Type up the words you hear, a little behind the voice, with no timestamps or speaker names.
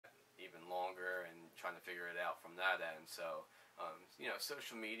figure it out from that end. So, you know,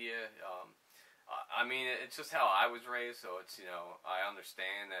 social media, I mean, it's just how I was raised, so it's, you know, I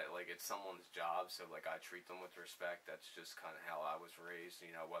understand that, like, it's someone's job, so, like, I treat them with respect. That's just kind of how I was raised,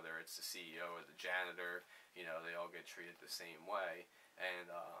 you know, whether it's the CEO or the janitor, you know, they all get treated the same way. And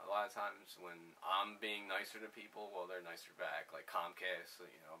a lot of times when I'm being nicer to people, well, they're nicer back. Like Comcast,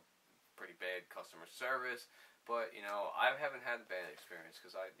 you know, pretty bad customer service. But, you know, I haven't had a bad experience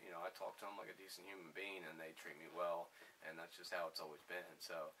because you know, I talk to them like a decent human being and they treat me well. And that's just how it's always been.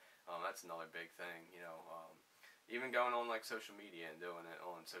 So that's another big thing, you know. Even going on like social media and doing it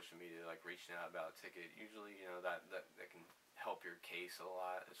on social media, like reaching out about a ticket, usually, you know, that can help your case a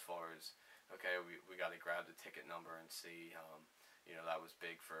lot as far as, okay, we got to grab the ticket number and see. You know, that was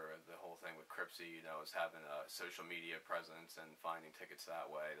big for the whole thing with Crypto, you know, is having a social media presence and finding tickets that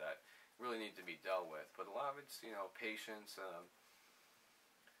way that really need to be dealt with. But a lot of it's, you know, patience,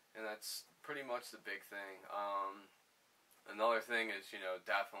 and that's pretty much the big thing. Another thing is, you know,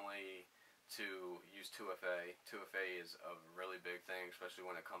 definitely to use 2FA. 2FA is a really big thing, especially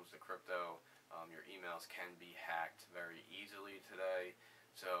when it comes to crypto. Your emails can be hacked very easily today.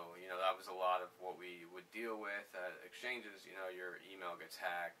 So, you know, that was a lot of what we would deal with at exchanges. You know, your email gets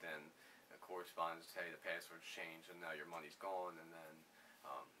hacked and it corresponds to, hey, the password's changed and now your money's gone. And then,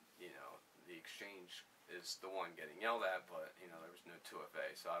 you know, the exchange is the one getting yelled at, but, you know, there was no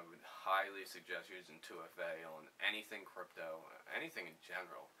 2FA. So I would highly suggest using 2FA on anything crypto, anything in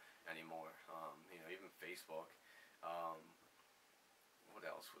general anymore. You know, even Facebook. What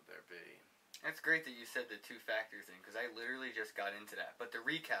else would there be? That's great that you said the two-factor thing, because I literally just got into that. But to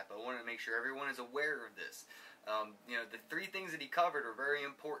recap, I want to make sure everyone is aware of this. You know, the three things that he covered are very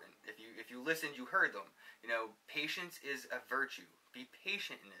important. If you listened, you heard them. You know, patience is a virtue. Be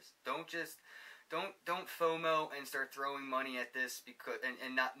patient in this. Don't FOMO and start throwing money at this because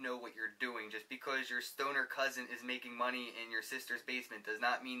and not know what you're doing. Just because your stoner cousin is making money in your sister's basement does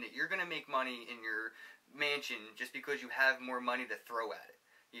not mean that you're going to make money in your mansion just because you have more money to throw at it.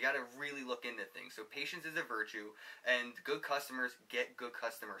 You got to really look into things. So patience is a virtue, and good customers get good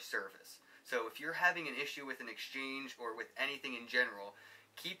customer service. So if you're having an issue with an exchange or with anything in general,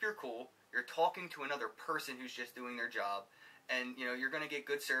 keep your cool. You're talking to another person who's just doing their job, and you know you're going to get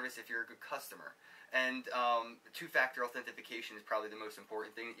good service if you're a good customer. And two-factor authentication is probably the most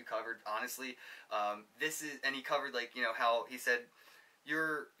important thing that you covered. Honestly, and he covered, like, you know, how he said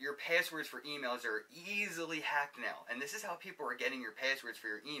your passwords for emails are easily hacked now, and this is how people are getting your passwords for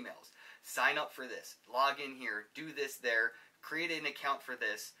your emails. Sign up for this, log in here, do this there, create an account for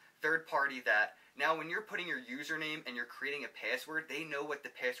this, third party that. Now when you're putting your username and you're creating a password, they know what the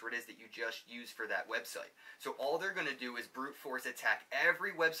password is that you just used for that website. So all they're going to do is brute force attack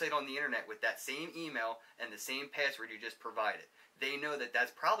every website on the internet with that same email and the same password you just provided. They know that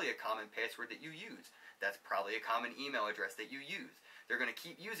that's probably a common password that you use. That's probably a common email address that you use. They're going to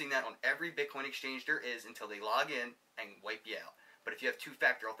keep using that on every Bitcoin exchange there is until they log in and wipe you out. But if you have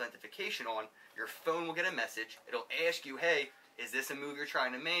two-factor authentication on, your phone will get a message. It'll ask you, hey, is this a move you're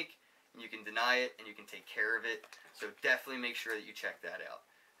trying to make? And you can deny it and you can take care of it. So definitely make sure that you check that out.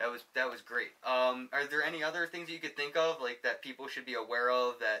 That was great. Are there any other things that you could think of, like, that people should be aware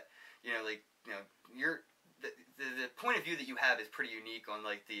of, that, you know, like, you know, the point of view that you have is pretty unique on,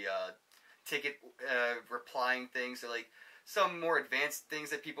 like, the ticket replying things. So, like, some more advanced things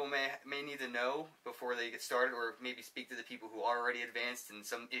that people may need to know before they get started, or maybe speak to the people who are already advanced, and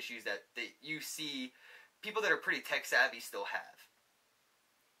some issues that you see people that are pretty tech savvy still have.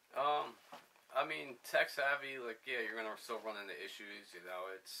 I mean, tech savvy, like, yeah, you're gonna still run into issues, you know,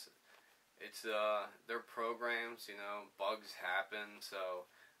 they're programs, you know, bugs happen, so,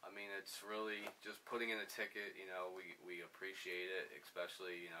 I mean, it's really just putting in a ticket, you know, we appreciate it,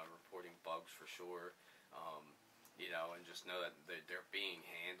 especially, you know, reporting bugs for sure, you know, and just know that they're being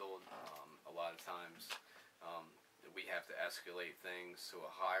handled. A lot of times, we have to escalate things to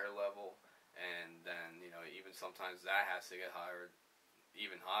a higher level, and then, you know, even sometimes that has to get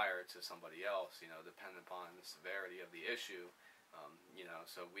even higher to somebody else, you know, depending upon the severity of the issue. You know,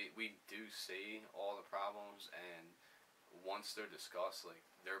 so we do see all the problems, and once they're discussed, like,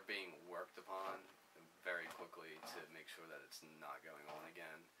 they're being worked upon very quickly to make sure that it's not going on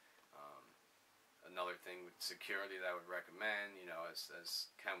again. Another thing with security that I would recommend, you know, as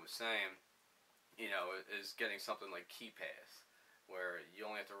Ken was saying, you know, is getting something like KeyPass, where you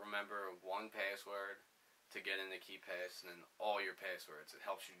only have to remember one password to get into KeyPass, and then all your passwords. It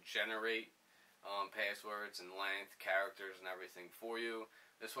helps you generate passwords and length, characters, and everything for you.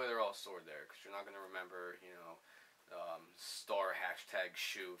 This way they're all stored there, because you're not going to remember, you know,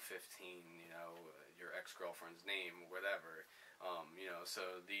 *#shoe15, you know, your ex-girlfriend's name, whatever.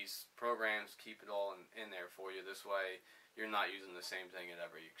 So these programs keep it all in there for you. This way, you're not using the same thing at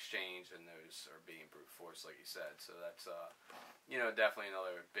every exchange, and those are being brute force, like you said. So that's, definitely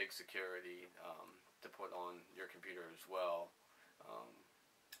another big security to put on your computer as well.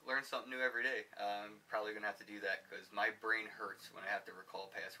 Learn something new every day. I'm probably going to have to do that because my brain hurts when I have to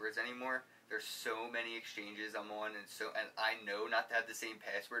recall passwords anymore. There's so many exchanges I'm on, and I know not to have the same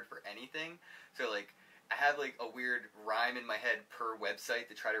password for anything. So, like, I have, like, a weird rhyme in my head per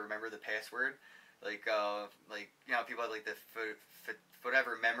website to try to remember the password. People have, like, the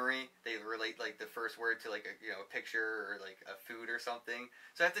whatever memory, they relate, like, the first word to, like, a picture or, like, a food or something.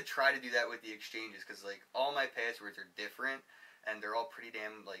 So I have to try to do that with the exchanges because, like, all my passwords are different, and they're all pretty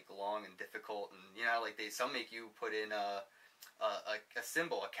damn, like, long and difficult. And, like, some make you put in a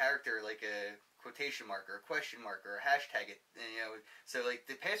symbol, a character, like a quotation mark or a question mark or a hashtag it, so like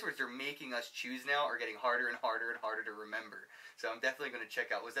the passwords they're making us choose now are getting harder and harder and harder to remember. So I'm definitely going to check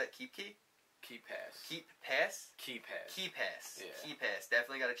out, was that KeepKey? KeePass. KeepPass? KeePass. KeepPass. Yeah. KeepPass.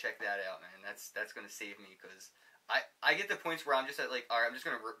 Definitely got to check that out, man. That's going to save me because I get the points where I'm just at, like, all right, I'm just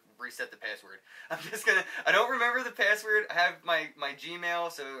going to reset the password. I don't remember the password. I have my Gmail,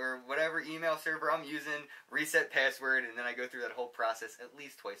 or whatever email server I'm using, reset password, and then I go through that whole process at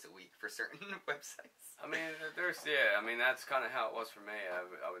least twice a week for certain websites. I mean, that's kind of how it was for me.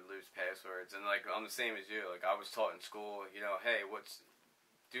 I would lose passwords, and, like, I'm the same as you. Like, I was taught in school, hey,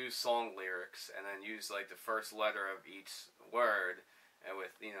 do song lyrics, and then use, like, the first letter of each word, and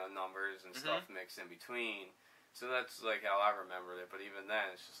with, numbers and stuff mixed in between. So that's, like, how I remembered it. But even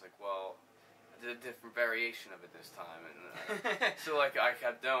then, it's just like, well, I did a different variation of it this time. And so, like, I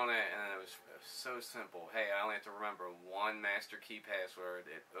kept doing it, and it was so simple. Hey, I only have to remember one master key password.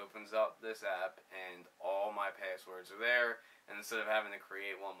 It opens up this app, and all my passwords are there. And instead of having to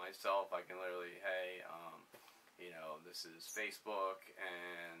create one myself, I can literally, hey, this is Facebook,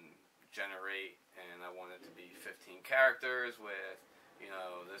 and generate, and I want it to be 15 characters with,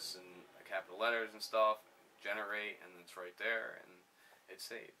 this in capital letters and stuff. Generate, and it's right there, and it's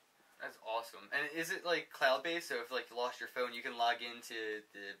saved. That's awesome. And is it, like, cloud-based? So if, like, you lost your phone, you can log into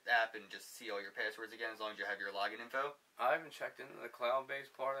the app and just see all your passwords again as long as you have your login info? I haven't checked into the cloud-based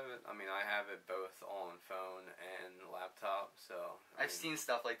part of it. I mean, I have it both on phone and laptop, so... I've seen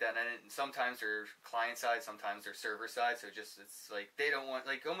stuff like that, and sometimes they're client-side, sometimes they're server-side, so it's like, they don't want,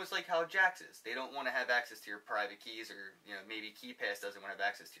 like, almost like how Jax is. They don't want to have access to your private keys, or, maybe KeePass doesn't want to have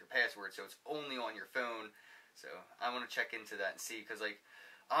access to your password, so it's only on your phone. So I want to check into that and see, because, like,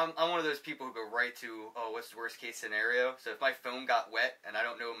 I'm one of those people who go right to, what's the worst case scenario? So if my phone got wet and I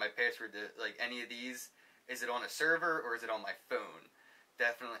don't know my password to, like, any of these, is it on a server or is it on my phone?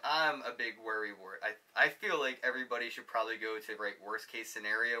 Definitely, I'm a big worrywart. I feel like everybody should probably go to worst case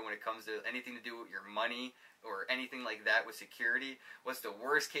scenario when it comes to anything to do with your money or anything like that with security. What's the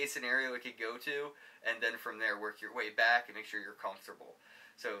worst case scenario it could go to? And then from there, work your way back and make sure you're comfortable.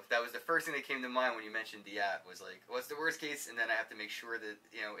 So that was the first thing that came to mind when you mentioned the app, was like, what's the worst case? And then I have to make sure that,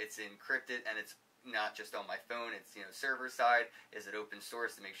 it's encrypted and it's not just on my phone, it's, server side. Is it open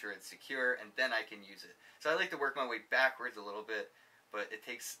source to make sure it's secure? And then I can use it. So I like to work my way backwards a little bit, but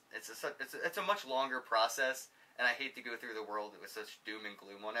it's a much longer process, and I hate to go through the world with such doom and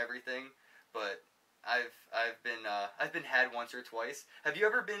gloom on everything, but I've been had once or twice. Have you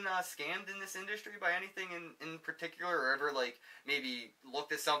ever been scammed in this industry by anything in particular, or ever, like, maybe looked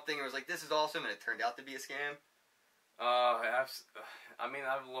at something and was like, this is awesome, and it turned out to be a scam?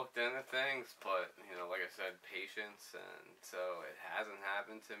 I've looked into things, but, like I said, patience, and so it hasn't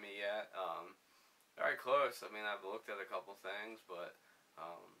happened to me yet. Very close. I've looked at a couple things, but,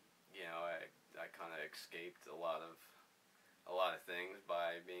 I kind of escaped a lot of things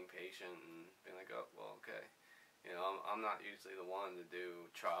by being patient and being like, oh, well, okay. I'm not usually the one to do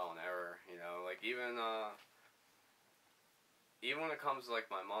trial and error, like even when it comes to, like,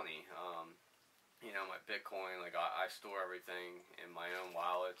 my money, my Bitcoin, like, I store everything in my own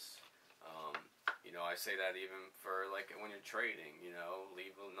wallets. I say that even for, like, when you're trading,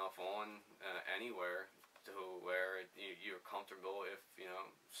 leave enough on anywhere to where you're comfortable if,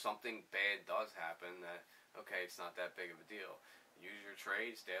 something bad does happen, that, okay, it's not that big of a deal. Use your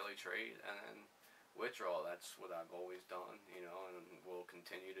trades, daily trade, and then withdraw. That's what I've always done, and will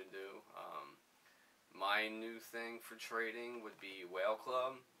continue to do. My new thing for trading would be Whale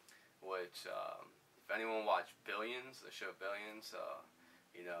Club, which, if anyone watched Billions, the show Billions,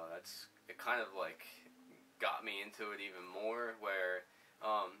 it kind of, like, got me into it even more, where,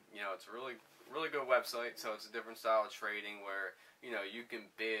 it's a really, really good website. So it's a different style of trading where, you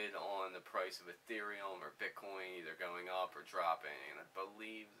can bid on the price of Ethereum or Bitcoin either going up or dropping. And I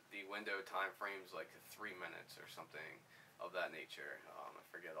believe the window time frame is like 3 minutes or something of that nature. I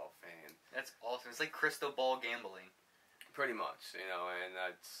forget offhand. That's awesome. It's like crystal ball gambling. Pretty much, and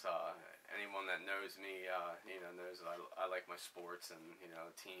that's anyone that knows me, knows that I like my sports and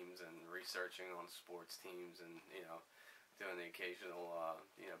teams and researching on sports teams and doing the occasional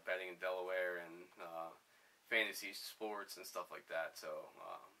betting in Delaware and fantasy sports and stuff like that. So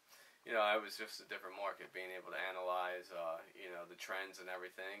it was just a different market, being able to analyze the trends and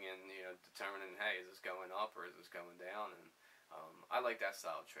everything, and determining, hey, is this going up or is this going down? And I like that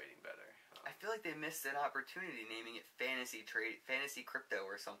style of trading better. I feel like they missed an opportunity naming it fantasy crypto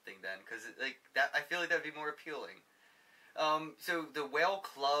or something then, because like that, I feel like that'd be more appealing. So the whale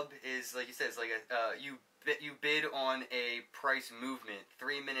club is, like you said, it's like you bid on a price movement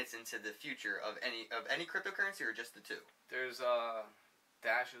 3 minutes into the future of any cryptocurrency, or just the two. There's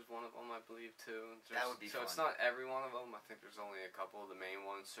Dash is one of them, I believe, too. That would be so fun. It's not every one of them. I think there's only a couple of the main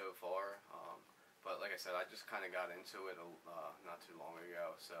ones so far. But like I said, I just kind of got into it not too long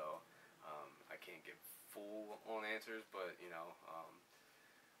ago, so I can't give full-on answers, but,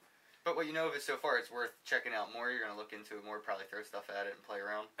 But what you know of it so far, it's worth checking out more. You're going to look into it more, probably throw stuff at it and play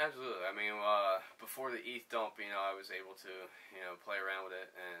around. Absolutely. I mean, before the ETH dump, I was able to, play around with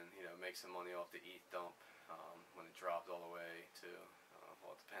it and, make some money off the ETH dump when it dropped all the way to...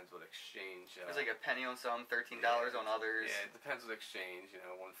 Well, it depends what exchange. It was like a penny on some, $13 on others. Yeah, it depends what exchange.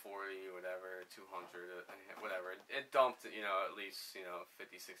 140, whatever, 200, whatever. It dumped, at least $50,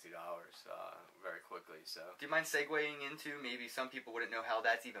 $60 very quickly. So. Do you mind segueing into, maybe some people wouldn't know how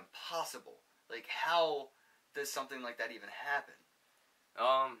that's even possible? Like, how does something like that even happen?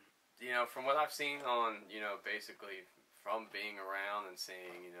 From what I've seen on, basically from being around and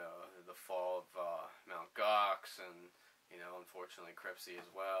seeing, the fall of Mt. Gox and. Unfortunately, Cripsy as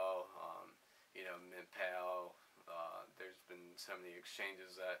well. MintPal. There's been so many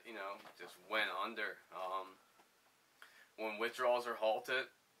exchanges that just went under. When withdrawals are halted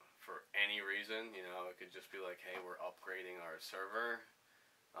for any reason, it could just be like, hey, we're upgrading our server.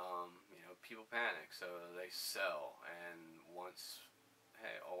 People panic, so they sell. And once,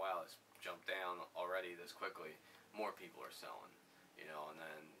 hey, oh wow, it's jumped down already this quickly. More people are selling. And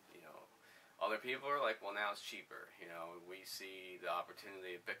then other people are like, well, now it's cheaper. We see the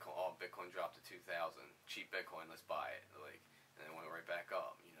opportunity of Bitcoin. Oh, Bitcoin dropped to 2,000. Cheap Bitcoin, let's buy it. And it went right back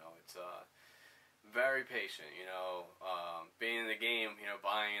up. It's very patient. Being in the game,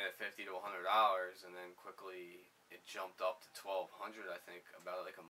 buying it at $50 to $100, and then quickly it jumped up to $1,200. I think about like a